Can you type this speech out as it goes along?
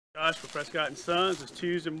Josh for Prescott Sons. It's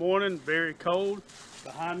Tuesday morning, very cold.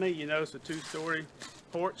 Behind me, you notice a two-story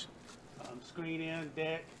porch, screen in,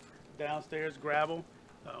 deck, downstairs gravel.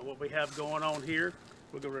 What we have going on here,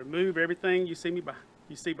 we're going to remove everything you see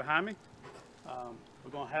behind me. We're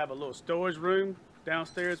going to have a little storage room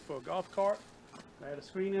downstairs for a golf cart. We had a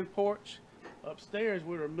screen in porch. Upstairs,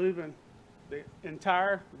 we're removing the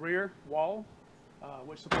entire rear wall,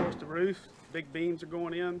 which supports the roof. Big beams are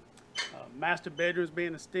going in. Master bedrooms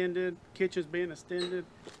being extended, kitchens being extended.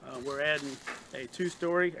 We're adding a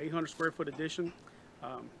two-story, 800 square foot addition.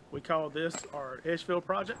 We call this our Edgefield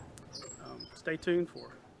project. Stay tuned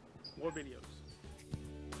for more videos.